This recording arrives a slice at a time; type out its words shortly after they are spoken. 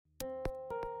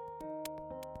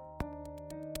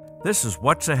This is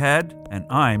What's Ahead, and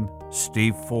I'm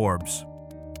Steve Forbes.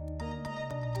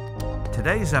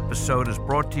 Today's episode is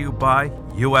brought to you by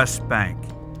U.S. Bank.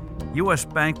 U.S.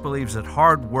 Bank believes that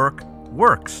hard work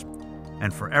works,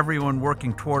 and for everyone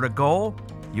working toward a goal,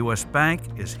 U.S. Bank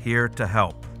is here to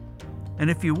help.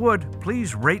 And if you would,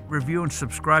 please rate, review, and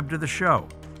subscribe to the show.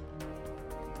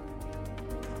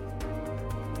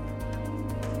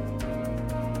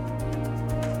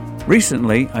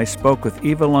 Recently, I spoke with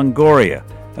Eva Longoria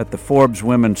at the Forbes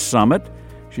Women's Summit.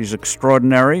 She's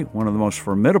extraordinary, one of the most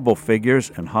formidable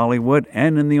figures in Hollywood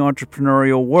and in the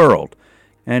entrepreneurial world,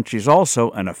 and she's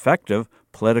also an effective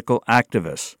political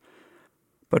activist.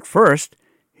 But first,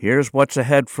 here's what's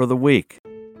ahead for the week.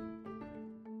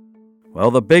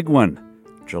 Well, the big one,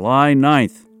 July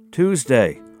 9th,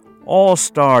 Tuesday,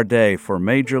 All-Star Day for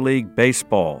Major League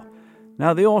Baseball.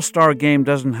 Now, the All-Star Game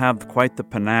doesn't have quite the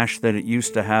panache that it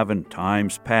used to have in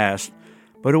times past,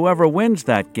 but whoever wins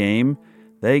that game,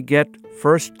 they get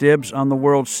first dibs on the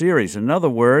World Series. In other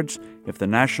words, if the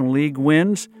National League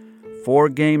wins, 4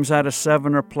 games out of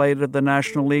 7 are played at the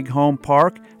National League home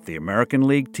park. If the American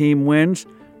League team wins,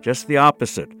 just the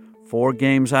opposite, 4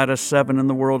 games out of 7 in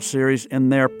the World Series in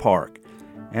their park.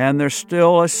 And there's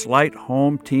still a slight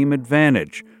home team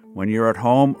advantage when you're at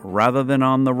home rather than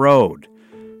on the road.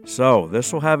 So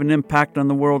this will have an impact on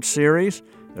the World Series.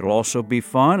 It'll also be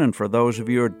fun, and for those of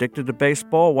you who are addicted to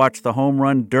baseball, watch the Home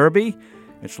Run Derby.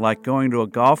 It's like going to a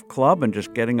golf club and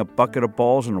just getting a bucket of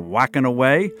balls and whacking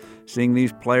away, seeing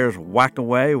these players whack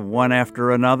away one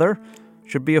after another.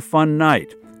 Should be a fun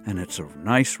night, and it's a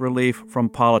nice relief from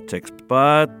politics.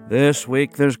 But this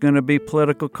week there's going to be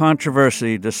political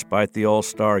controversy despite the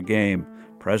All-Star Game.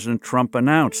 President Trump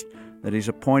announced that he's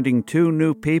appointing 2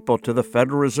 new people to the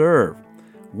Federal Reserve.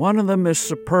 One of them is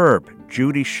superb,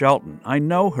 Judy Shelton. I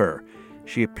know her.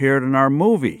 She appeared in our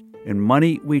movie, In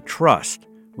Money We Trust,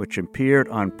 which appeared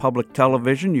on public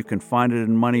television. You can find it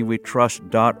in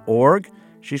moneywetrust.org.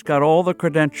 She's got all the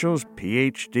credentials,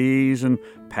 PhDs, and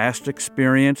past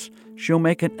experience. She'll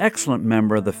make an excellent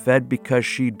member of the Fed because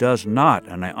she does not,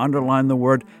 and I underline the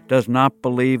word, does not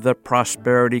believe that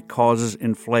prosperity causes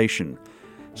inflation.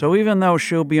 So even though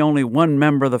she'll be only one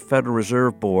member of the Federal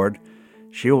Reserve Board,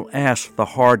 she'll ask the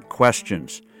hard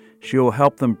questions. She'll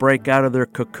help them break out of their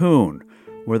cocoon,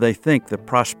 where they think that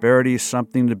prosperity is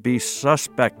something to be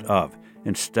suspect of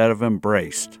instead of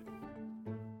embraced.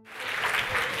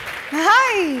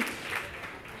 Hi.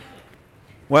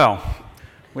 Well,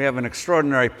 we have an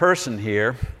extraordinary person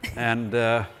here, and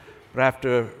what I have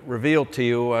to reveal to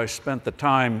you, I spent the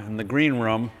time in the green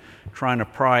room trying to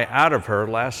pry out of her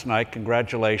last night.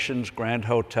 Congratulations, Grand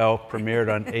Hotel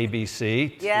premiered on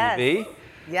ABC TV.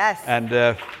 Yes.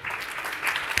 And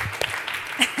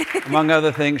among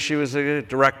other things, she was a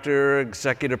director,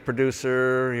 executive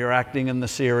producer. You're acting in the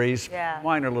series,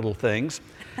 minor little things.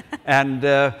 And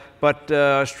but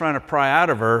I was trying to pry out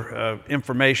of her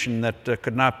information that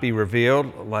could not be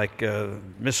revealed, like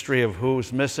mystery of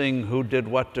who's missing, who did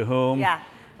what to whom. Yeah.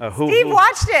 Steve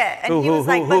watched it, and he was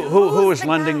like, but who was the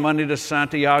lending guy? money to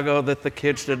Santiago that the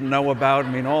kids didn't know about?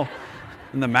 I mean, all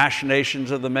in the machinations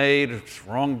of the maid. It's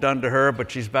wrong done to her, but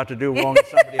she's about to do wrong to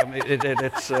somebody. I mean,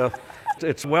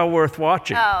 it's well worth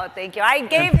watching. Oh, thank you. I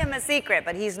gave him a secret,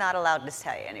 but he's not allowed to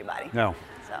tell anybody. No.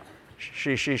 So.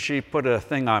 She put a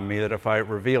thing on me that if I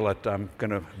reveal it, I'm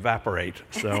going to evaporate.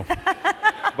 So,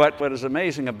 but what is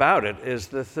amazing about it is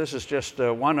that this is just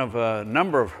one of a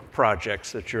number of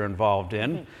projects that you're involved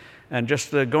in, and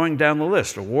just going down the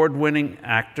list: award-winning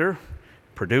actor,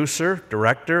 producer,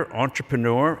 director,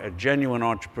 entrepreneur, a genuine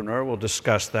entrepreneur. We'll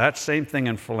discuss that. Same thing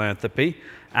in philanthropy,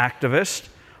 activist,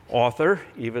 author,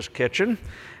 Eva's Kitchen,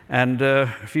 and a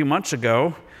few months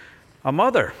ago, a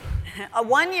mother.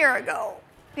 1 year ago.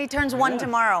 He turns 1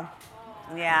 tomorrow.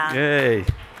 Yeah. Yay.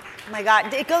 Oh my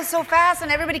God, it goes so fast,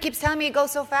 and everybody keeps telling me it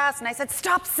goes so fast, and I said,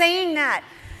 stop saying that,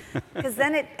 because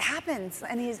then it happens,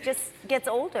 and he just gets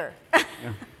older.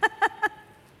 Yeah.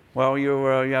 Well, you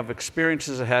have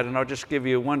experiences ahead, and I'll just give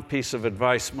you one piece of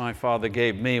advice my father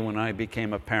gave me when I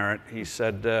became a parent. He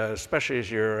said, especially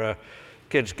as your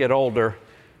kids get older,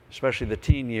 especially the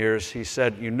teen years, he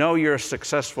said, you know you're a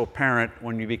successful parent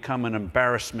when you become an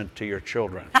embarrassment to your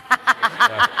children.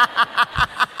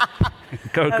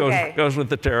 Goes with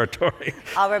the territory.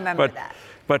 I'll remember that.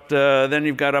 But then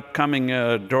you've got upcoming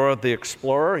Dora the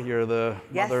Explorer. You're the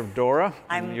mother of Dora.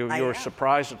 You were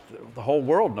surprised that the whole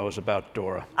world knows about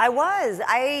Dora. I was.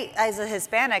 As a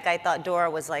Hispanic, I thought Dora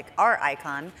was like our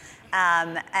icon.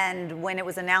 And when it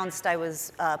was announced I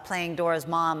was playing Dora's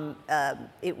mom,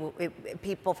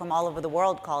 people from all over the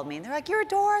world called me, and they're like, "You're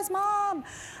Dora's mom,"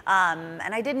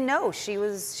 and I didn't know she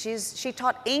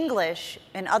taught English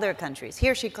in other countries.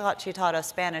 Here she taught us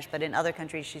Spanish, but in other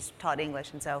countries she's taught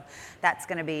English, and so that's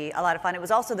going to be a lot of fun. It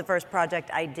was also the first project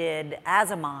I did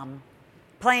as a mom,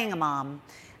 playing a mom,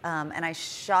 and I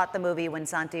shot the movie when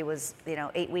Santi was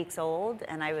 8 weeks old,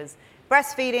 and I was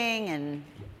breastfeeding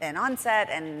and on set,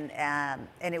 and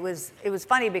it was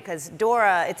funny because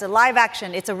Dora, it's a live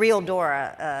action, it's a real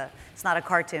Dora, it's not a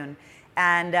cartoon,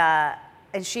 and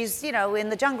she's in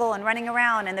the jungle and running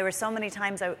around, and there were so many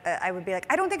times I would be like,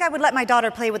 I don't think I would let my daughter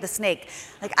play with a snake.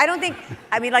 Like, I don't think,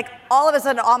 all of a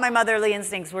sudden all my motherly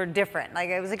instincts were different.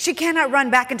 Like, I was like, she cannot run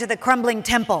back into the crumbling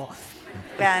temple.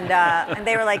 And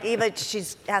they were like, Eva, she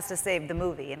has to save the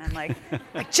movie. And I'm like,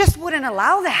 I just wouldn't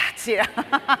allow that. So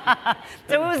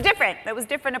it was different. It was a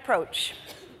different approach.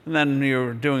 And then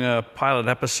you're doing a pilot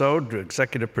episode,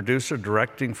 executive producer,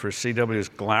 directing for CW's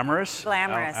Glamorous.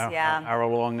 Glamorous, yeah.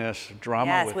 Hour-long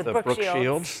drama with Brooke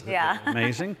Shields. Yeah.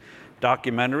 Amazing.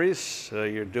 Documentaries.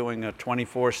 You're doing a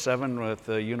 24/7 with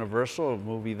Universal, a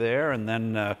movie there. And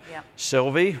then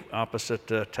Sylvie, opposite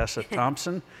Tessa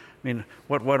Thompson. I mean,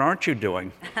 what aren't you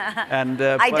doing? And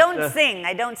I don't sing.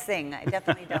 I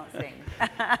definitely don't sing.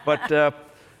 But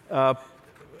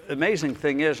amazing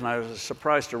thing is, and I was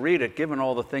surprised to read it, given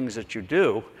all the things that you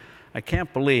do, I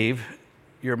can't believe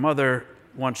your mother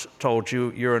once told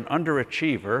you you're an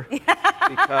underachiever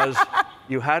because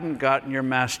you hadn't gotten your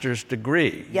master's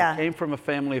degree. Yeah. You came from a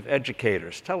family of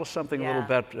educators. Tell us something a little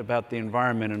bit about the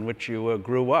environment in which you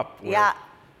grew up. Yeah.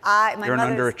 You're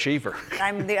an underachiever.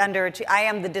 I'm the underachiever. I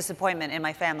am the disappointment in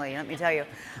my family, let me tell you.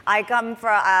 I come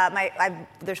from,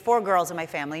 there's 4 girls in my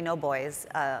family, no boys.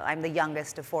 I'm the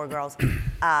youngest of 4 girls.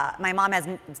 My mom has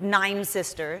 9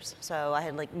 sisters, so I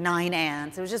had 9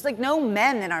 aunts. It was just no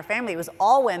men in our family. It was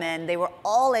all women. They were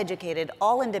all educated,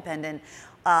 all independent.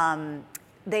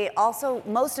 They also,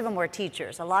 most of them were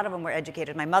teachers. A lot of them were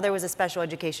educated. My mother was a special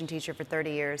education teacher for 30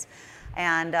 years.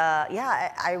 And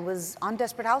I was on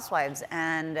Desperate Housewives,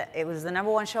 and it was the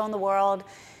 #1 show in the world.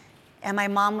 And my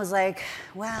mom was like,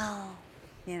 well,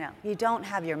 you don't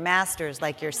have your master's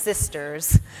like your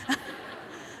sisters.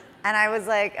 And I was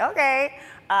like, okay.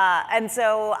 And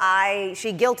so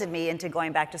she guilted me into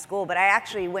going back to school, but I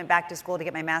actually went back to school to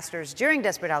get my master's during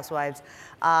Desperate Housewives.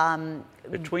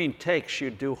 Between takes,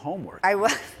 you'd do homework. I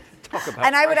was.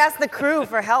 And I would ask the crew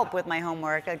for help with my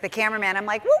homework. Like the cameraman, I'm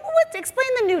like, explain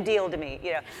the New Deal to me,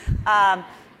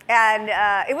 And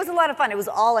it was a lot of fun. It was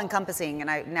all encompassing.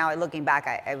 And now looking back,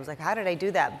 I was like, how did I do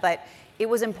that? But it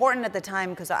was important at the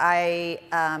time because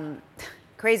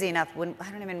crazy enough,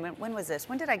 when was this?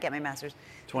 When did I get my master's?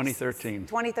 2013.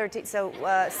 2013, so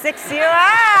 6 years.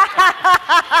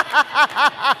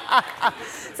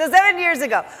 So 7 years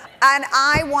ago. And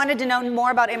I wanted to know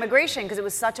more about immigration because it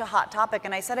was such a hot topic.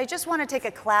 And I said, I just want to take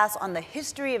a class on the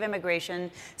history of immigration,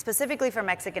 specifically for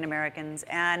Mexican Americans.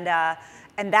 And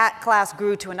that class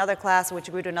grew to another class,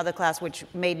 which grew to another class, which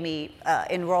made me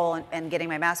enroll in getting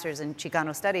my master's in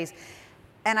Chicano Studies.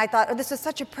 And I thought, this is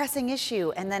such a pressing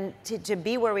issue. And then to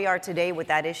be where we are today with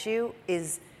that issue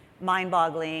is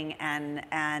mind-boggling and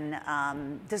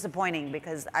disappointing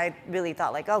because I really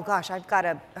thought oh gosh, I've got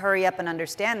to hurry up and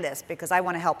understand this because I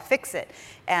want to help fix it.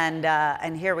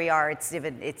 And here we are.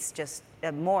 It's just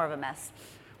more of a mess.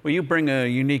 Well, you bring a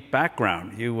unique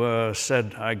background. You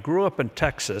said, I grew up in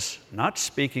Texas, not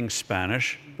speaking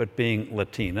Spanish, but being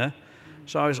Latina.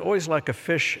 So I was always like a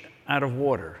fish out of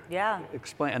water. Yeah.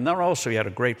 Explain. And then also you had a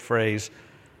great phrase,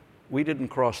 we didn't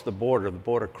cross the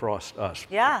border crossed us.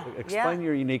 Yeah. Explain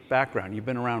your unique background. You've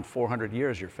been around 400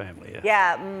 years, your family.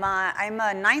 Yeah, I'm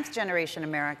a 9th generation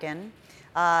American,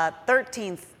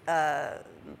 13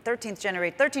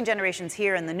 generations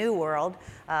here in the New World.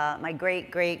 My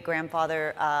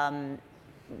great-great-grandfather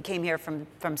came here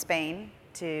from Spain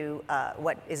to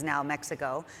what is now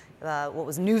Mexico, what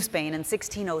was New Spain in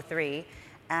 1603.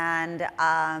 And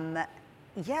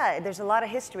there's a lot of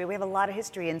history. We have a lot of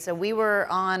history. And so we were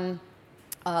on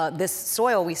this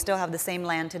soil. We still have the same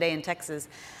land today in Texas.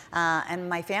 And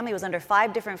my family was under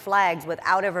 5 different flags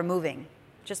without ever moving.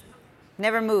 Just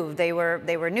never moved. They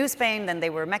were New Spain, then they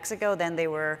were Mexico, then they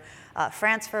were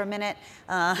France for a minute,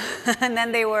 and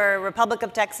then they were Republic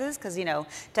of Texas, because, you know,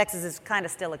 Texas is kind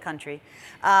of still a country.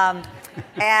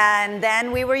 And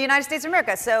then we were United States of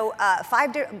America. So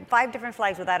 5 different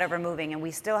flags without ever moving, and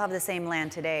we still have the same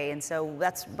land today. And so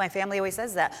that's, my family always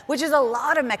says that, which is a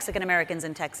lot of Mexican Americans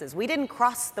in Texas. We didn't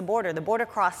cross the border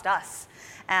crossed us.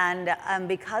 And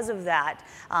because of that,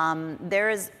 there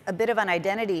is a bit of an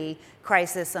identity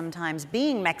crisis sometimes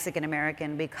being Mexican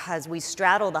American, because we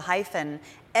straddle the hyphen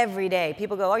every day.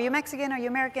 People go, "Are you Mexican? Are you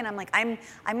American?" I'm like, I'm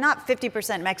not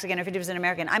 50% Mexican or 50%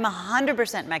 American. I'm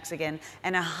 100% Mexican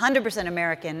and 100%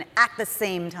 American at the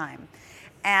same time.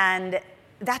 And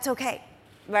that's okay,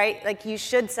 right? Like, you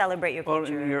should celebrate your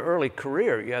culture. Well, in your early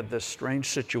career, you had this strange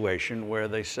situation where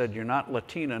they said you're not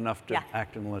Latina enough to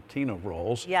act in Latino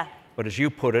roles. Yeah. But as you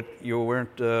put it, you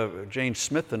weren't Jane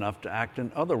Smith enough to act in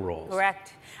other roles.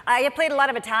 Correct. I played a lot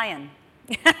of Italian.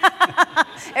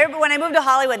 When I moved to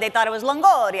Hollywood, they thought it was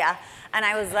Longoria. And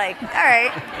I was like, all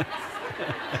right,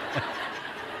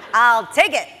 I'll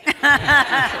take it.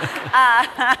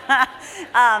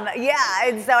 Yeah,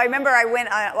 and so I remember I went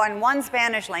on one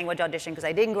Spanish language audition, because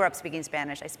I didn't grow up speaking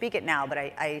Spanish. I speak it now, but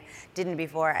I didn't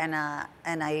before. And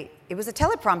it was a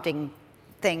teleprompting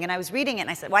thing, and I was reading it, and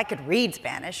I said, well, I could read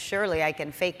Spanish. Surely I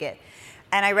can fake it.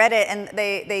 And I read it, and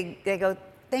they go,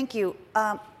 thank you.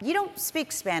 You don't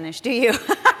speak Spanish, do you?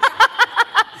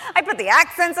 I put the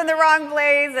accents in the wrong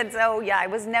place, and so, yeah, I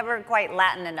was never quite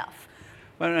Latin enough.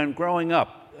 And growing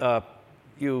up,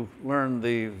 you learned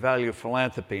the value of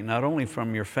philanthropy, not only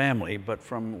from your family, but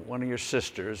from one of your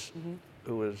sisters,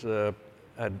 who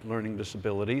had learning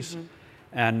disabilities.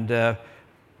 And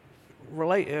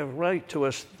relate to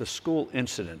us the school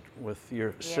incident with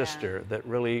your sister that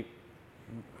really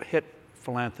hit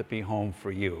philanthropy home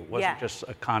for you. It wasn't just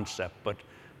a concept, but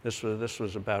this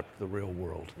was about the real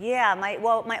world. Yeah,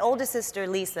 my oldest sister,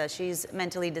 Lisa, she's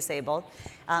mentally disabled,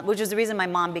 which was the reason my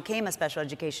mom became a special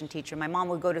education teacher. My mom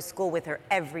would go to school with her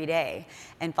every day.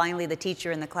 And finally, the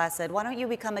teacher in the class said, why don't you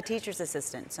become a teacher's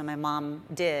assistant? So my mom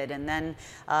did. And then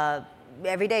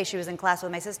every day she was in class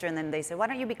with my sister, and then they said, why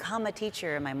don't you become a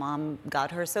teacher? And my mom got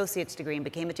her associate's degree and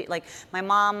became a teacher. Like, my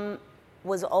mom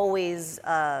was always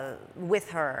with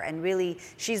her, and really,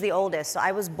 she's the oldest, so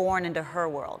I was born into her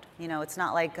world. You know, it's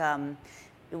not like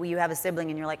you have a sibling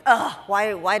and you're like, oh,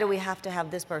 why do we have to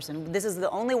have this person? This is the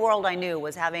only world I knew,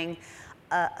 was having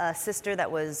a sister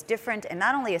that was different, and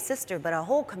not only a sister, but a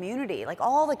whole community. Like,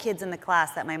 all the kids in the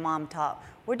class that my mom taught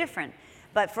were different.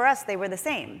 But for us, they were the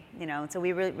same, you know, so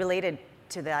we related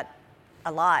to that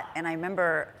a lot. And I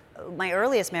remember my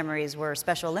earliest memories were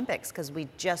Special Olympics, because we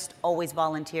just always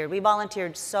volunteered. We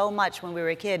volunteered so much when we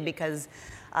were a kid, because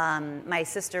my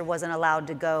sister wasn't allowed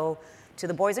to go to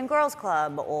the Boys and Girls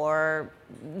Club or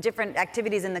different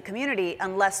activities in the community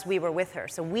unless we were with her.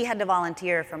 So we had to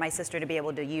volunteer for my sister to be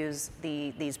able to use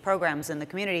these programs in the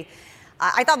community.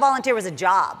 I thought volunteer was a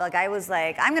job. Like, I was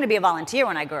like, I'm going to be a volunteer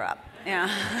when I grow up. You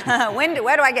know,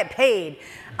 where do I get paid?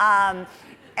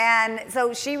 And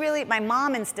so my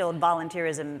mom instilled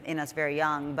volunteerism in us very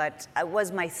young, but it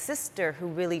was my sister who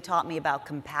really taught me about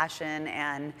compassion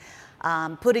and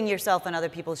putting yourself in other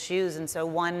people's shoes. And so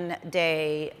one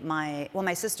day,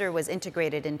 my sister was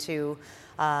integrated into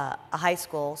a high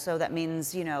school, so that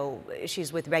means, you know,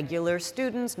 she's with regular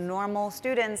students, normal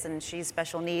students, and she's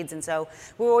special needs. And so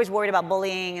we were always worried about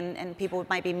bullying, and people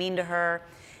might be mean to her.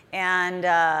 And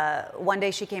one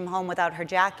day she came home without her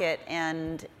jacket,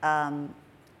 and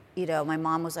you know, my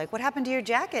mom was like, what happened to your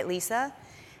jacket, Lisa?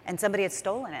 And somebody had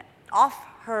stolen it off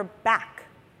her back.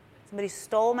 Somebody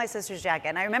stole my sister's jacket.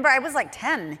 And I remember I was like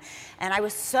 10, and I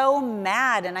was so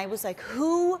mad, and I was like,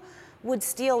 who would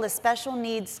steal a special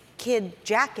needs kid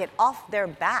jacket off their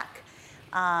back?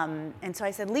 And so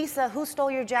I said, Lisa, who stole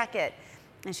your jacket?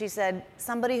 And she said,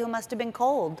 somebody who must have been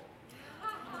cold.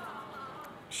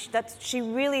 She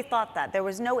really thought that. There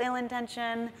was no ill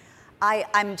intention.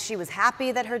 She was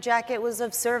happy that her jacket was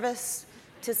of service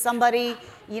to somebody,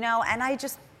 you know, and I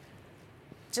just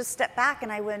stepped back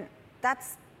and I went,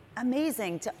 that's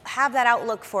amazing to have that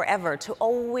outlook forever, to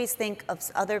always think of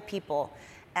other people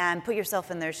and put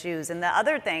yourself in their shoes. And the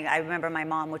other thing I remember my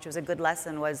mom, which was a good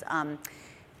lesson, was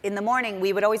in the morning,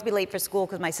 we would always be late for school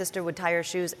because my sister would tie her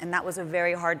shoes, and that was a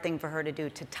very hard thing for her to do,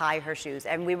 to tie her shoes.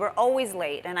 And we were always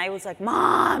late, and I was like,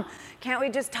 Mom, can't we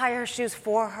just tie her shoes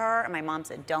for her? And my mom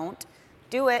said, don't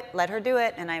do it, let her do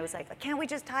it. And I was like, can't we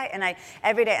just tie it? And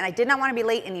every day, and I did not want to be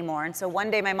late anymore. And so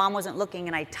one day my mom wasn't looking,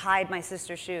 and I tied my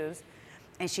sister's shoes.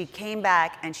 And she came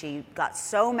back, and she got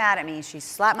so mad at me. She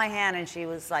slapped my hand, and she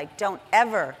was like, don't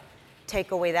ever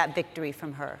take away that victory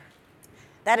from her.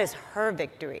 That is her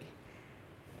victory.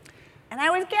 And I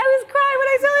was crying when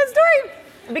I saw that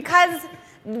story. because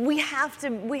we have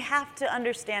to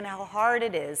understand how hard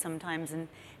it is sometimes, and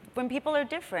when people are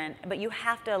different, but you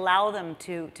have to allow them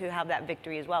to have that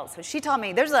victory as well. So she taught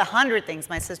me, there's 100 things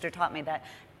my sister taught me that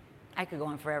I could go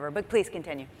on forever, but please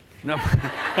continue. No.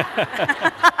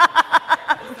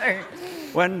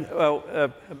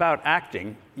 About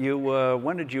acting,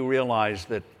 when did you realize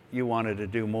that you wanted to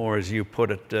do more, as you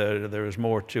put it, there was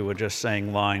more to just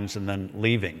saying lines and then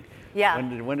leaving? Yeah.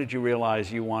 When did you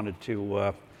realize you wanted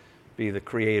to be the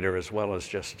creator as well as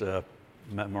just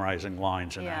memorizing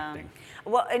lines and acting?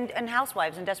 Well, and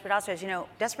Housewives and Desperate Housewives,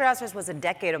 Desperate Housewives was a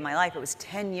decade of my life. It was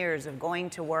 10 years of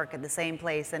going to work at the same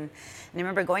place. And I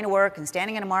remember going to work and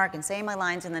standing in a mark and saying my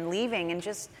lines and then leaving and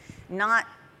just not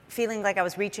feeling like I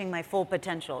was reaching my full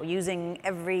potential, using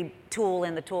every tool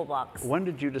in the toolbox. When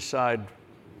did you decide,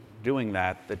 doing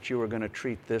that you were going to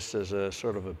treat this as a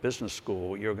sort of a business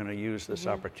school? You're going to use this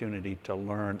opportunity to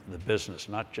learn the business,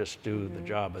 not just do the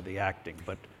job of the acting,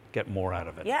 but get more out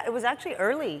of it? Yeah, it was actually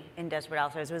early in Desperate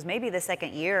Housewives. It was maybe the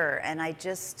second year, and I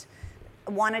just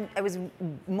I was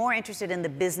more interested in the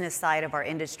business side of our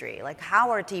industry, like how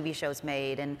are TV shows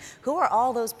made, and who are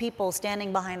all those people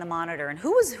standing behind the monitor, and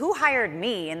who hired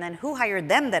me, and then who hired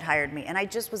them that hired me. And I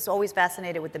just was always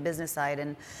fascinated with the business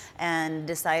side, and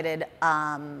decided,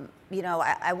 I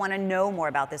want to know more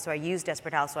about this. So I used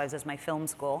Desperate Housewives as my film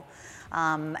school,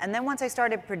 and then once I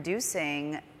started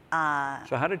producing.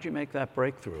 So how did you make that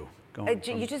breakthrough?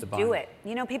 You just do it.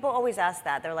 People always ask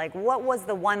that. They're like, what was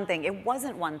the one thing? It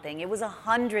wasn't one thing. It was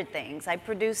 100 things. I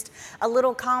produced a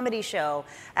little comedy show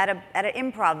at an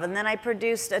improv, and then I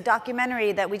produced a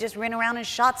documentary that we just ran around and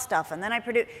shot stuff, and then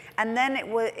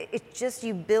it's just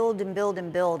you build and build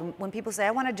and build. When people say,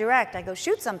 I want to direct, I go,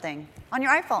 shoot something on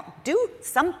your iPhone. Do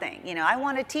something. I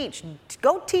want to teach.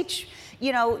 Go teach,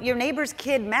 your neighbor's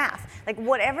kid math. Like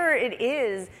whatever it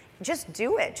is, just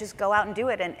do it. Just go out and do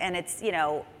it. And it's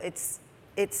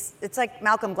like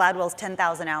Malcolm Gladwell's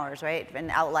 10,000 hours, right? And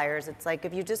Outliers. It's like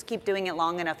if you just keep doing it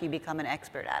long enough, you become an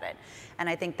expert at it. And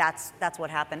I think that's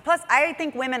what happened. Plus, I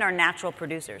think women are natural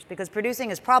producers because producing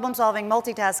is problem solving,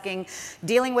 multitasking,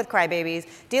 dealing with crybabies,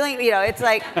 it's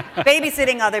like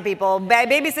babysitting other people,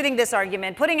 babysitting this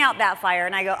argument, putting out that fire.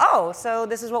 And I go, oh, so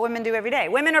this is what women do every day.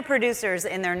 Women are producers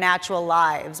in their natural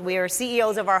lives. We are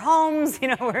CEOs of our homes.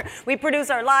 We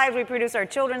produce our lives, we produce our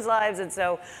children's lives. And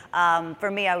so for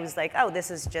me, I was like, oh,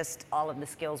 this is just all of the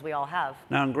skills we all have.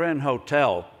 Now in Grand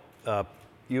Hotel,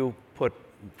 you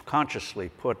consciously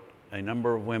put a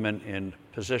number of women in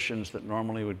positions that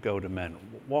normally would go to men.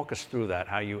 Walk us through that,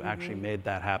 how you actually made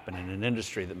that happen in an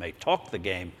industry that may talk the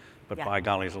game, but by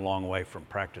golly is a long way from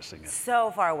practicing it.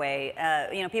 So far away.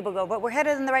 People go, but we're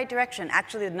headed in the right direction.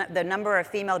 Actually, the number of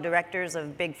female directors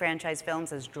of big franchise films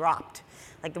has dropped.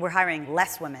 Like we're hiring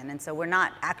less women, and so we're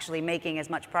not actually making as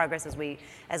much progress as we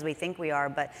think we are.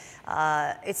 But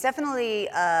it's definitely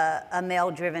a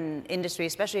male-driven industry,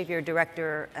 especially if you're a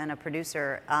director and a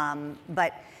producer.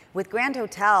 But with Grand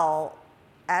Hotel,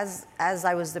 as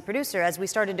I was the producer, as we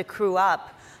started to crew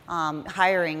up,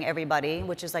 hiring everybody,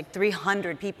 which is like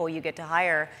 300 people you get to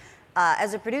hire.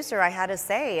 As a producer, I had a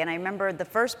say, and I remember the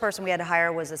first person we had to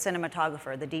hire was a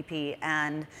cinematographer, the DP,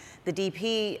 and the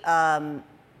DP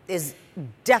is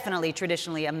definitely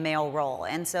traditionally a male role.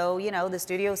 And so, the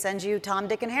studio sends you Tom,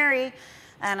 Dick, and Harry,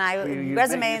 and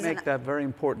resumes. You make that very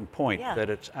important point, that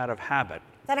it's out of habit.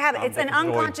 It's an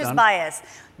unconscious bias.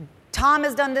 Tom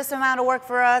has done this amount of work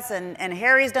for us, and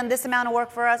Harry's done this amount of work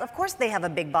for us. Of course they have a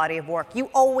big body of work. You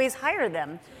always hire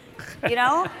them, but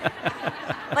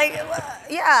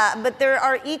there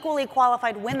are equally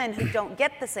qualified women who don't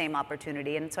get the same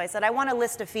opportunity. And so I said, I want a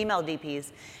list of female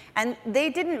DPs. And they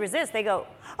didn't resist. They go,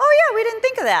 oh yeah, we didn't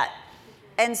think of that.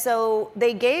 And so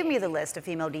they gave me the list of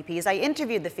female DPs. I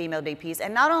interviewed the female DPs,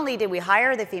 and not only did we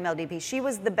hire the female DP, she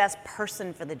was the best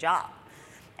person for the job.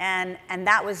 And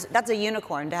that's a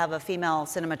unicorn to have a female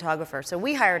cinematographer. So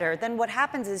we hired her. Then what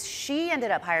happens is she ended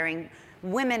up hiring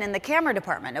women in the camera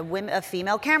department, a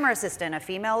female camera assistant, a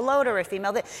female loader, a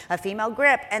female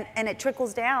grip, and it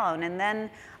trickles down. And then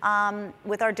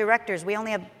with our directors, we only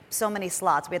have so many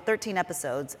slots. We had 13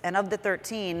 episodes, and of the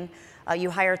 13, you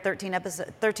hire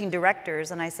 13 directors,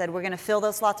 and I said, we're going to fill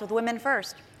those slots with women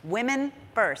first. Women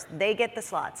first. They get the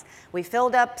slots. We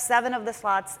filled up 7 of the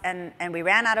slots, and we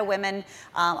ran out of women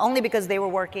only because they were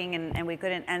working, and we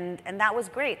couldn't. And that was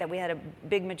great that we had a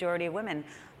big majority of women.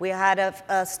 We had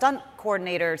a stunt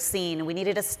coordinator scene. We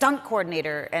needed a stunt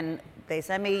coordinator, and they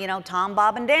sent me, Tom,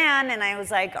 Bob, and Dan, and I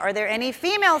was like, are there any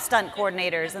female stunt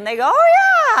coordinators? And they go, oh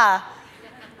yeah,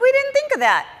 we didn't think of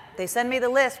that. They send me the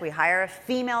list. We hire a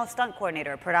female stunt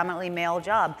coordinator, a predominantly male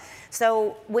job.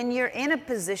 So when you're in a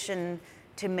position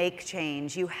to make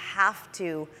change, you have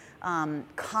to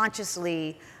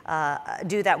consciously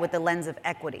do that with the lens of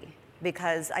equity.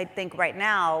 Because I think right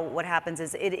now what happens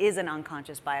is it is an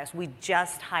unconscious bias. We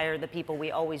just hire the people we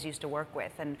always used to work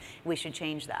with, and we should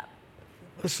change that.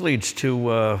 This leads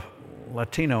to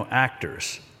Latino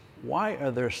actors. Why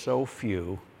are there so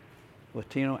few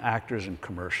Latino actors in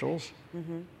commercials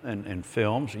and in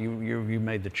films? You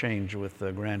made the change with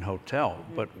the Grand Hotel,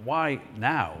 but why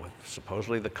now, with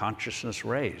supposedly the consciousness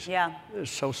raised? Yeah.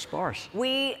 It's so sparse.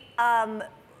 We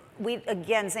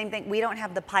again, same thing, we don't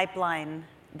have the pipeline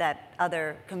that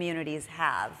other communities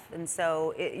have. And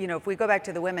so, if we go back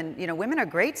to the women, women are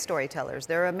great storytellers.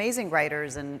 They're amazing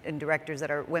writers and directors that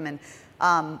are women.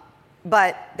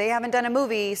 But they haven't done a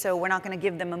movie, so we're not going to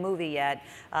give them a movie yet.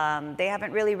 They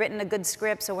haven't really written a good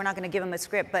script, so we're not going to give them a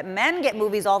script. But men get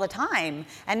movies all the time,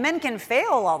 and men can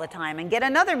fail all the time and get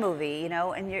another movie,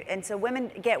 and so women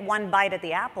get one bite at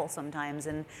the apple sometimes.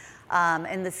 And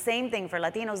the same thing for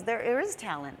Latinos. There is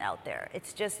talent out there.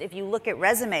 It's just, if you look at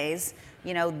resumes,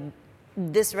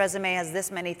 this resume has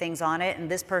this many things on it, and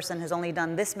this person has only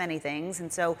done this many things.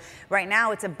 And so right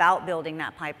now it's about building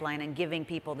that pipeline and giving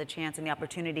people the chance and the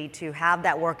opportunity to have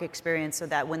that work experience, so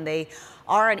that when they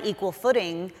are on equal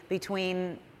footing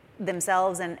between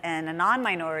themselves and a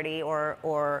non-minority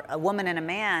or a woman and a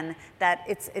man, that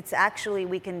it's actually,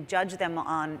 we can judge them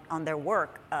on their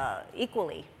work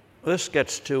equally. This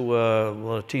gets to the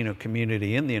Latino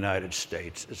community in the United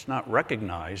States. It's not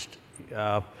recognized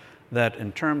that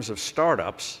in terms of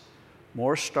startups,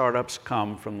 more startups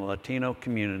come from the Latino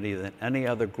community than any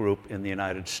other group in the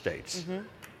United States.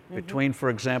 Between, for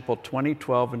example,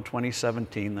 2012 and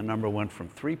 2017, the number went from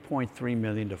 3.3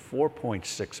 million to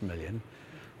 4.6 million.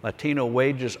 Latino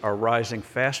wages are rising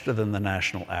faster than the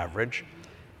national average.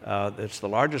 It's the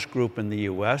largest group in the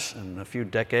US. In a few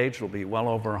decades, will be well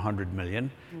over 100 million.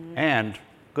 And,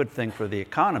 good thing for the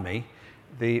economy,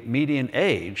 the median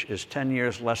age is 10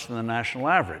 years less than the national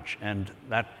average, and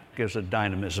that gives a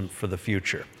dynamism for the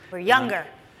future. We're younger.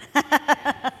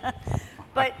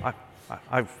 But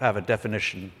I have a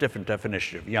different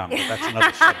definition of young, but that's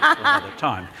another subject for another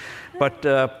time. But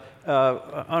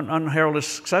unheralded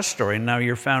success story. Now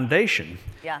your foundation.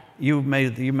 Yeah. You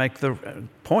make the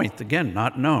point, again,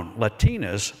 not known.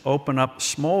 Latinas open up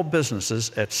small businesses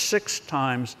at 6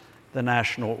 times the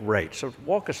national rate. So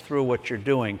walk us through what you're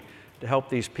doing to help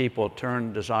these people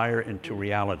turn desire into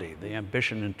reality, the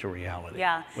ambition into reality.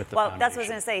 Yeah, with the well, foundation. that's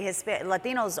what I was going to say.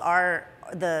 Latinos are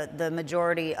the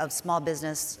majority of small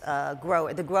business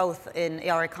growth. The growth in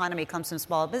our economy comes from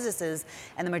small businesses,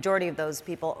 and the majority of those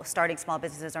people starting small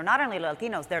businesses are not only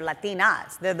Latinos, they're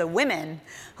Latinas. They're the women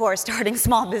who are starting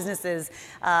small businesses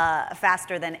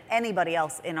faster than anybody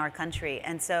else in our country.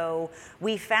 And so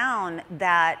we found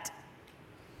that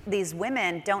these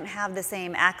women don't have the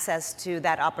same access to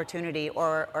that opportunity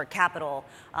or capital.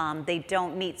 They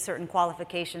don't meet certain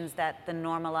qualifications that the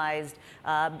normalized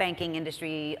banking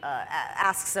industry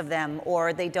asks of them,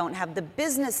 or they don't have the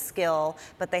business skill,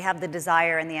 but they have the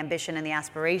desire and the ambition and the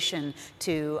aspiration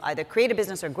to either create a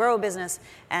business or grow a business.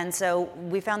 And so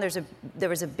we found there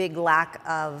was a big lack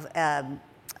of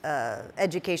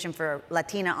education for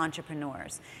Latina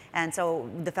entrepreneurs. And so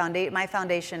my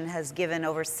foundation has given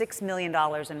over $6 million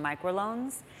in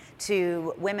microloans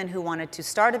to women who wanted to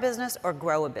start a business or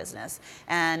grow a business,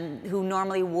 and who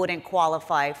normally wouldn't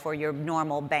qualify for your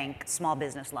normal bank small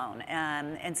business loan.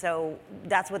 And so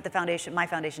that's what my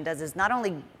foundation does, is not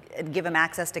only give them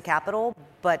access to capital,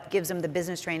 but gives them the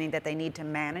business training that they need to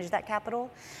manage that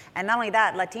capital. And not only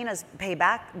that, Latinas pay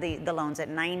back the loans at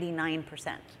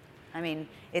 99%. I mean,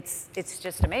 it's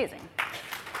just amazing.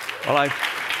 Well,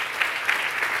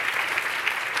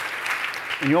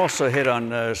 and you also hit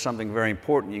on something very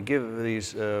important. You give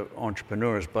these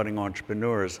budding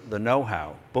entrepreneurs, the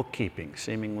know-how, bookkeeping,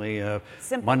 seemingly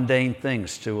mundane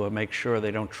things to make sure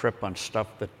they don't trip on stuff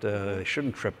that they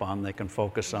shouldn't trip on. They can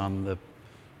focus on the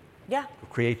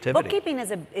creativity. Bookkeeping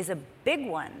is a big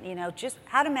one. Just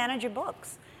how to manage your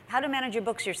books. How to manage your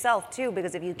books yourself too,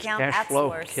 because if you can't cash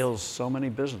flow outsource, kills so many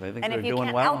businesses. I think and they're if you doing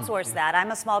can't well. outsource that,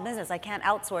 I'm a small business. I can't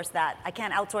outsource that. I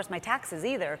can't outsource my taxes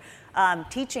either.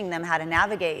 Teaching them how to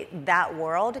navigate that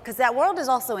world, because that world is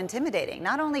also intimidating,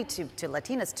 not only to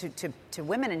Latinas, to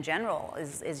women in general.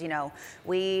 Is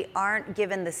we aren't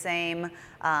given the same,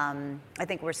 I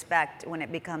think, respect when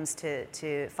it becomes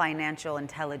to financial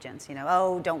intelligence.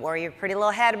 Oh, don't worry your pretty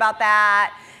little head about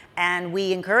that. And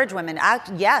we encourage women,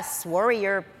 yes, worry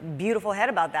your beautiful head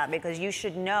about that, because you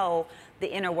should know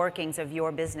the inner workings of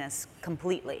your business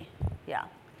completely. Yeah.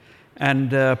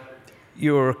 And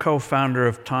you're a co-founder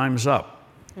of Time's Up.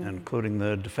 including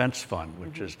the Defense Fund,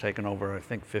 which has taken over, I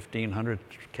think, 1,500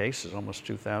 cases, almost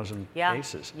 2,000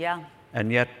 cases. Yeah.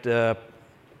 And yet the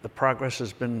progress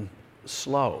has been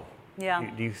slow. Yeah.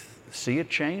 Do you see a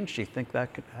change? Do you think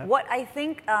that could happen? What I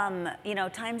think,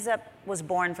 Time's Up was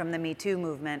born from the Me Too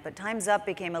movement, but Time's Up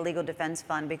became a legal defense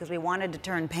fund because we wanted to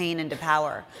turn pain into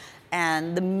power.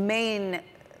 And the main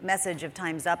message of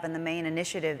Time's Up and the main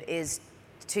initiative is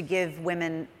to give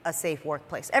women a safe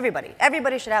workplace.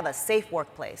 Everybody should have a safe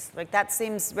workplace. Like, that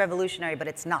seems revolutionary, but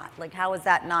it's not. Like, how is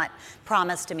that not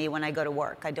promised to me when I go to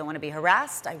work? I don't want to be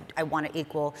harassed. I want an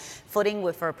equal footing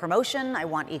for a promotion. I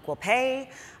want equal pay.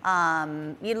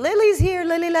 Lily's here,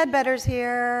 Lily Ledbetter's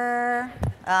here.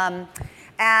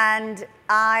 And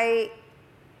I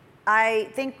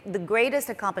think the greatest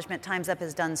accomplishment Time's Up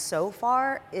has done so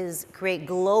far is create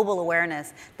global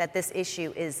awareness that this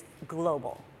issue is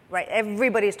global. Right,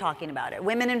 everybody's talking about it.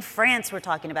 Women in France were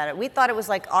talking about it. We thought it was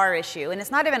like our issue, and it's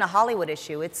not even a Hollywood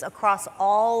issue. It's across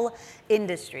all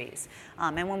industries.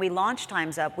 And when we launched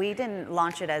Time's Up, we didn't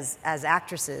launch it as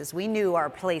actresses. We knew our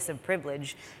place of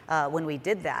privilege when we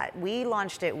did that. We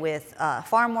launched it with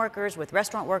farm workers, with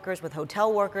restaurant workers, with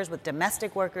hotel workers, with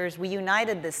domestic workers. We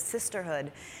united this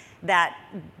sisterhood that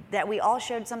we all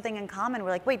shared something in common. We're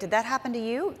like, wait, did that happen to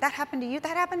you? That happened to you?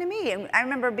 That happened to me. And I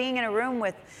remember being in a room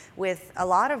with a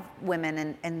lot of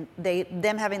women and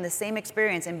them having the same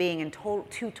experience and being in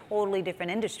two totally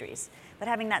different industries, but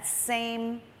having that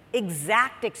same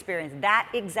exact experience. That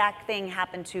exact thing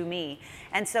happened to me.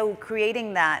 And so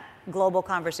creating that global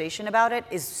conversation about it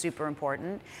is super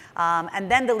important. And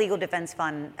then the Legal Defense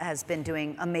Fund has been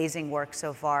doing amazing work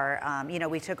so far.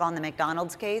 We took on the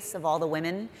McDonald's case of all the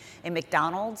women in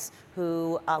McDonald's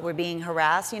who were being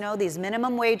harassed. These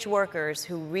minimum wage workers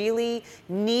who really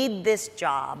need this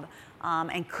job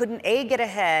and couldn't get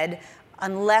ahead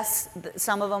unless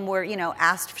some of them were,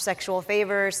 asked for sexual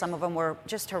favors. Some of them were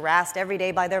just harassed every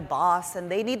day by their boss, and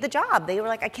they need the job. They were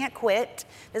like, I can't quit.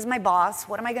 This is my boss.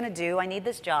 What am I going to do? I need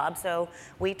this job. So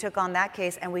we took on that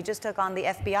case, and we just took on the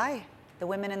FBI, the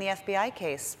women in the FBI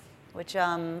case, which,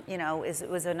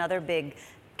 was another big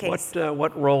case.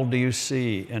 What role do you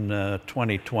see in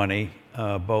 2020,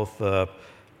 both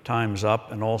Time's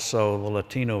Up and also the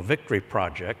Latino Victory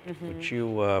Project, which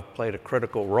you played a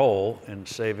critical role in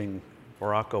saving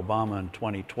Barack Obama in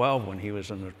 2012 when he was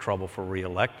in trouble for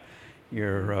re-elect?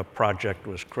 Your project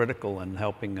was critical in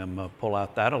helping him pull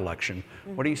out that election.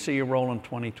 What do you see your role in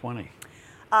 2020?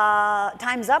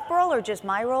 Time's Up role or just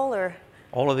my role or?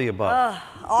 All of the above.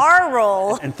 Our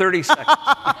role. In 30 seconds.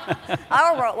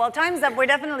 Our role. Well, Time's Up, we're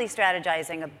definitely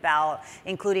strategizing about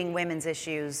including women's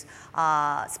issues,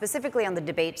 specifically on the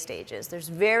debate stages. There's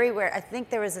very rare, I think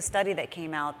there was a study that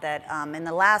came out that in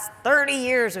the last 30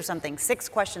 years or something, 6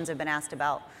 questions have been asked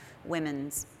about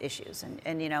women's issues. And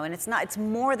it's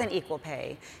more than equal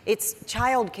pay. It's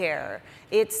childcare.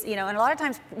 It's, and a lot of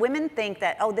times women think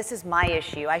that, oh, this is my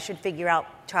issue. I should figure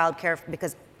out childcare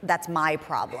because that's my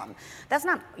problem. That's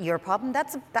not your problem.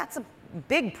 That's a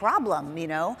big problem,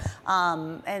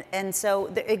 and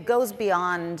so it goes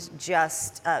beyond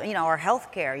just our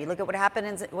healthcare. You look at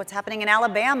what's happening in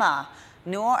Alabama,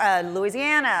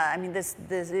 Louisiana. I mean, this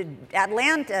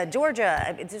Atlanta,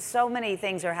 Georgia. It's just so many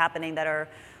things are happening that are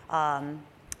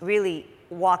really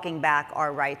walking back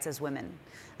our rights as women.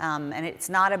 And it's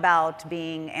not about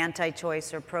being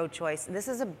anti-choice or pro-choice. This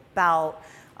is about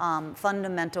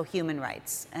fundamental human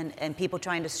rights and people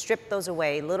trying to strip those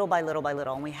away little by little by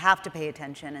little, and we have to pay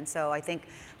attention. And so I think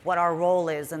what our role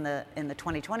is in the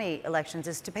 2020 elections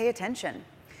is to pay attention,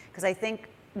 because I think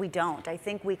we don't. I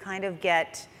think we kind of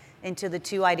get into the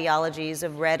two ideologies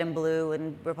of red and blue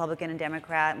and Republican and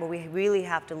Democrat, where we really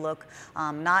have to look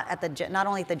not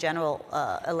only at the general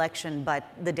election, but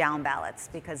the down ballots,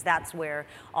 because that's where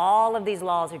all of these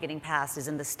laws are getting passed is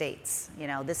in the states.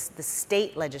 The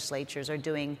state legislatures are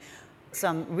doing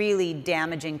some really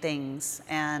damaging things,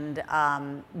 and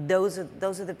those are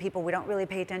the people we don't really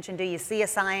pay attention to. You see a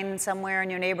sign somewhere in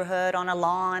your neighborhood on a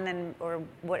lawn,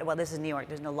 well, this is New York,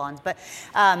 there's no lawns, but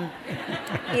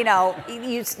we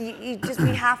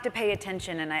have to pay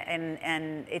attention,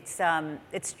 and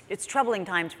it's troubling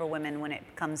times for women when it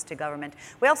comes to government.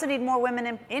 We also need more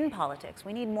women in politics.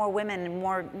 We need more women and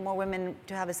more women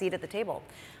to have a seat at the table.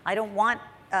 I don't want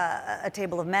a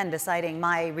table of men deciding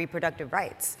my reproductive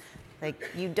rights.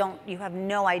 Like, you have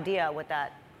no idea what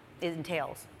that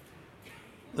entails.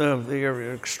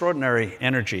 The extraordinary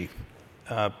energy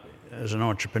as an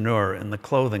entrepreneur in the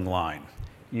clothing line,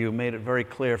 you made it very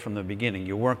clear from the beginning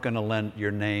you weren't going to lend your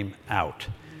name out.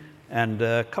 And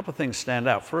a couple of things stand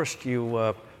out. First,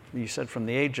 you you said from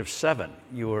the age of 7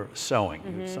 you were sewing.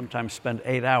 You'd sometimes spend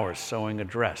 8 hours sewing a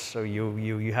dress. So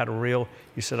you had a real,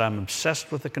 you said, I'm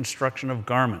obsessed with the construction of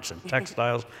garments and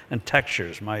textiles and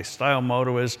textures. My style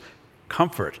motto is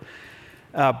comfort.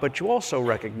 But you also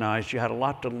recognized you had a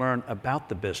lot to learn about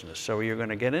the business. So you're going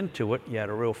to get into it. You had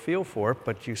a real feel for it,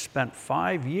 but you spent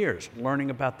 5 years learning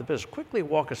about the business. Quickly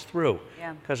walk us through,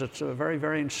 because it's very,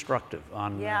 very instructive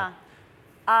on.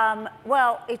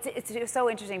 Well, it's so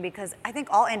interesting because I think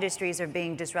all industries are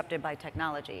being disrupted by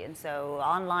technology, and so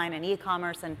online and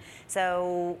e-commerce. And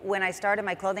so when I started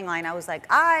my clothing line, I was like,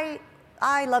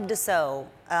 I love to sew,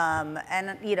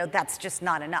 and you know that's just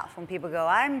not enough. When people go,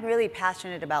 I'm really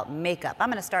passionate about makeup, I'm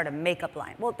going to start a makeup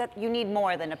line. Well, you need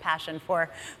more than a passion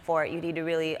for it. You need to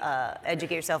really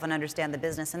educate yourself and understand the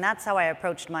business, and that's how I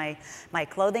approached my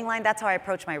clothing line. That's how I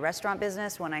approached my restaurant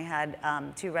business when I had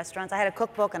 2 restaurants. I had a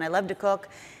cookbook, and I loved to cook.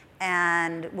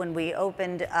 And when we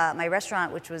opened my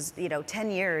restaurant, which was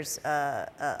 10 years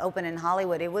open in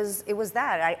Hollywood, it was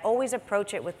that. I always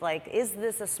approach it with like, is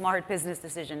this a smart business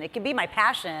decision? It can be my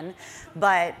passion,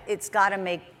 but it's got to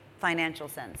make financial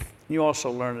sense. You also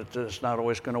learned that it's not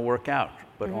always going to work out,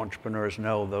 but entrepreneurs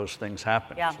know those things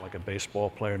happen. Yeah. It's like a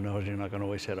baseball player knows you're not going to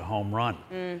always hit a home run.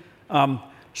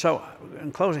 So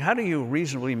in closing, how do you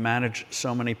reasonably manage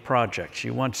so many projects?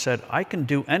 You once said, I can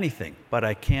do anything, but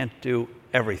I can't do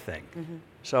everything.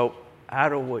 So how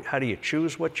do you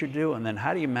choose what you do, and then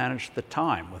how do you manage the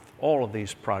time with all of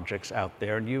these projects out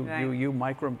there? And you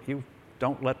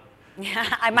don't let.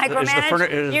 Yeah, I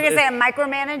micromanage. You're gonna say I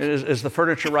micromanage? Is the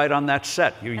furniture right on that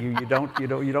set? You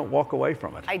don't walk away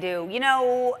from it. I do. You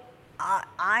know,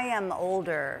 I am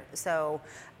older, so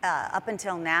up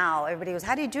until now, everybody goes,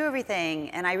 "How do you do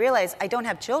everything?" And I realized I don't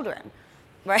have children.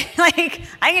 Right? Like,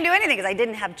 I can do anything because I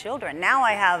didn't have children. Now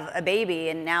I have a baby,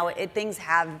 and now things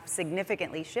have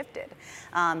significantly shifted.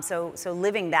 So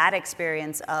living that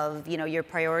experience of, your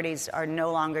priorities are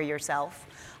no longer yourself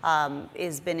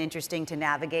has been interesting to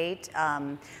navigate.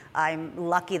 I'm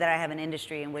lucky that I have an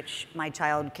industry in which my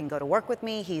child can go to work with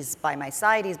me. He's by my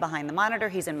side. He's behind the monitor.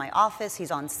 He's in my office.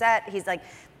 He's on set.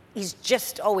 He's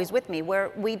just always with me,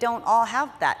 where we don't all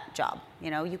have that job.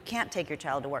 You can't take your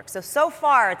child to work. So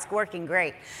far it's working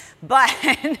great. But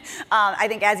I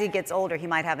think as he gets older, he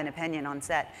might have an opinion on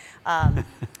set.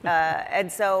 And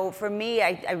so for me,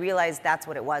 I realized that's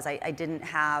what it was. I didn't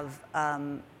have,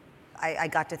 I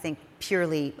got to think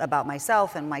purely about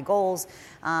myself and my goals.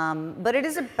 But it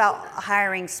is about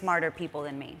hiring smarter people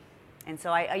than me. And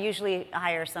so I usually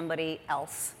hire somebody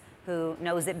else who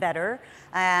knows it better,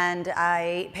 and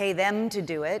I pay them to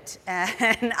do it,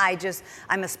 and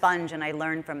I'm a sponge and I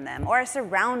learn from them. Or I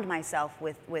surround myself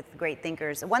with great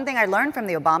thinkers. One thing I learned from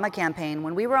the Obama campaign,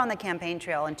 when we were on the campaign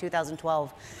trail in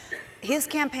 2012, his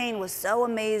campaign was so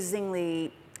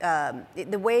amazingly,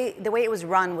 the way it was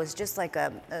run was just like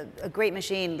a great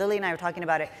machine. Lily and I were talking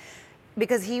about it,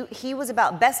 because he was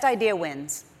about best idea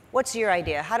wins. What's your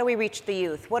idea? How do we reach the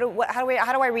youth? How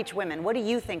do I reach women? What do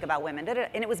you think about women?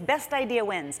 And it was best idea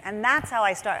wins. And that's how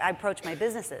I approach my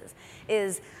businesses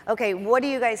is, okay, what do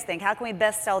you guys think? How can we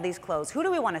best sell these clothes? Who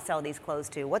do we want to sell these clothes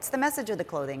to? What's the message of the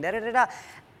clothing?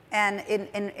 And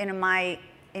in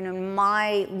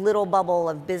my little bubble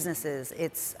of businesses,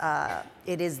 it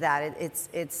is that.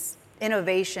 It's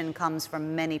innovation comes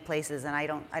from many places, and I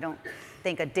don't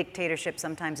think a dictatorship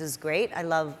sometimes is great. I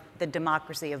love the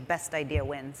democracy of best idea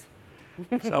wins.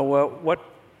 So what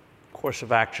course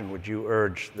of action would you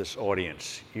urge this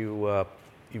audience? You've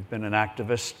been an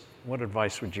activist. What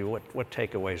advice what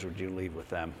takeaways would you leave with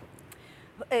them?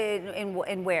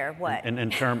 In where? What?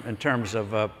 In terms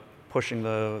of pushing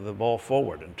the ball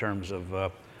forward, in terms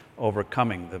of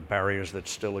overcoming the barriers that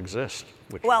still exist,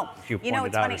 which you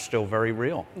pointed out are still very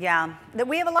real. Yeah,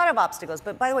 we have a lot of obstacles,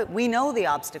 but by the way, we know the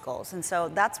obstacles, and so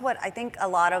that's what I think. A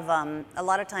lot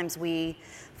of times we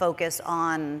focus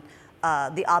on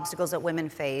the obstacles that women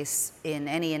face in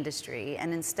any industry,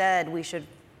 and instead we should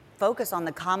focus on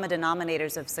the common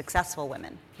denominators of successful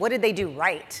women. What did they do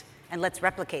right, and let's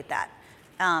replicate that.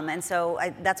 And so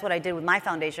that's what I did with my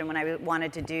foundation when I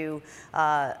wanted to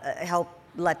help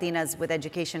Latinas with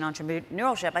education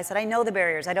entrepreneurship. I said, I know the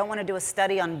barriers. I don't want to do a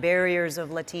study on barriers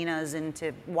of Latinas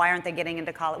into why aren't they getting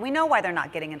into college. We know why they're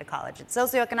not getting into college. It's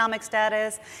socioeconomic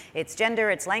status, it's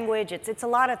gender, it's language, it's a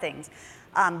lot of things.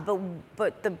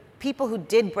 But the people who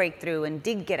did break through and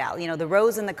did get out, the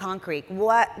rose in the concrete,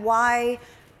 why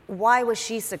was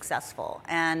she successful?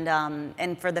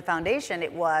 And for the foundation,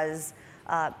 it was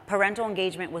parental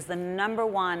engagement was the number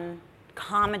one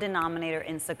common denominator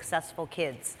in successful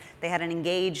kids. They had an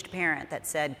engaged parent that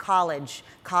said college,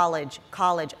 college,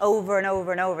 college, over and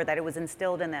over and over, that it was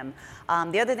instilled in them.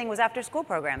 The other thing was after school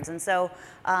programs. And so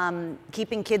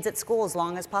keeping kids at school as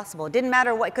long as possible. It didn't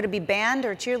matter what, could it be band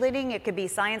or cheerleading? It could be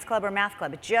science club or math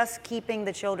club. Just keeping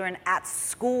the children at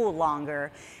school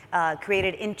longer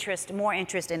created more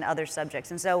interest in other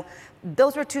subjects. And so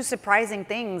those were two surprising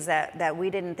things that we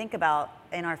didn't think about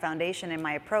in our foundation and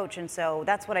my approach. And so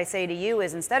that's what I say to you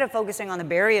is, instead of focusing on the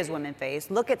barriers women face,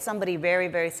 look at somebody very,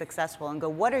 very successful and go,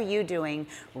 what are you doing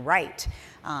right?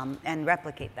 And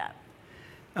replicate that.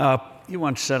 You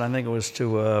once said, I think it was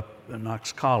to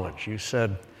Knox College, you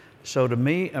said, so to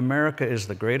me, America is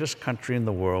the greatest country in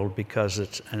the world because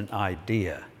it's an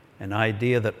idea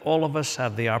that all of us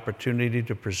have the opportunity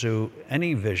to pursue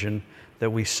any vision that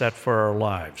we set for our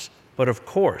lives. But of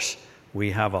course,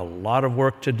 we have a lot of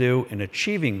work to do in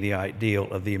achieving the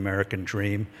ideal of the American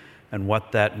dream and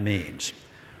what that means.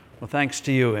 Well, thanks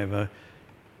to you, Eva,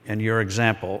 and your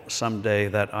example, someday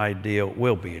that ideal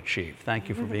will be achieved. Thank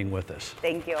you for being with us.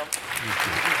 Thank you. Thank you.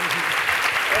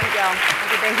 Thank you.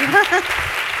 Thank you.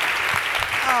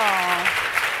 Oh,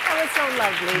 that was so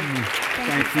lovely.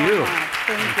 Thank you so much.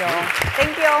 Thank you.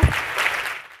 Thank you.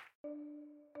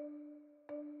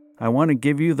 I want to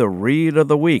give you the read of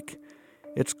the week.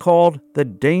 It's called The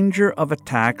Danger of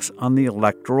Attacks on the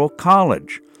Electoral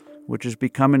College, which has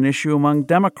become an issue among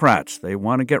Democrats. They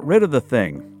want to get rid of the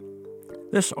thing.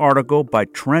 This article by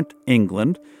Trent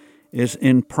England is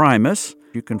in Primus.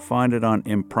 You can find it on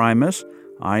Imprimis,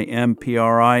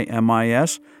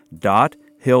 IMPRIMIS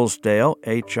 .Hillsdale,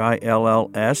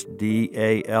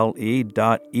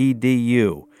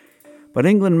 HILLSDALE.edu. But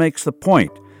England makes the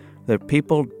point that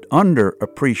people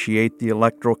underappreciate the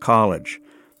Electoral College,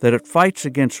 that it fights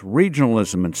against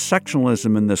regionalism and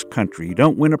sectionalism in this country. You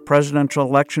don't win a presidential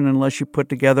election unless you put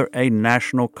together a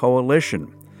national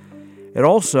coalition. It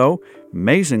also,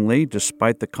 amazingly,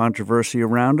 despite the controversy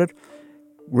around it,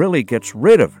 really gets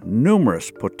rid of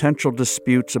numerous potential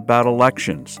disputes about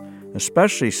elections,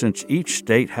 especially since each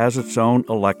state has its own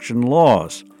election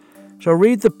laws. So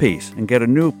read the piece and get a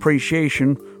new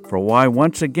appreciation for why,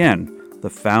 once again, the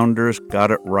founders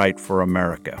got it right for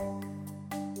America.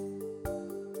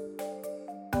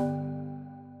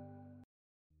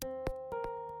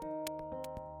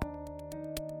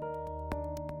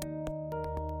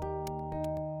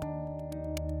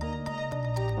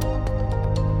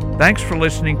 Thanks for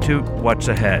listening to What's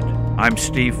Ahead. I'm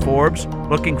Steve Forbes,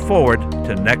 looking forward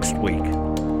to next week.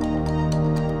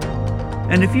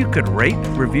 And if you could rate,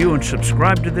 review, and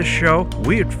subscribe to this show,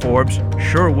 we at Forbes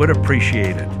sure would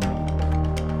appreciate it.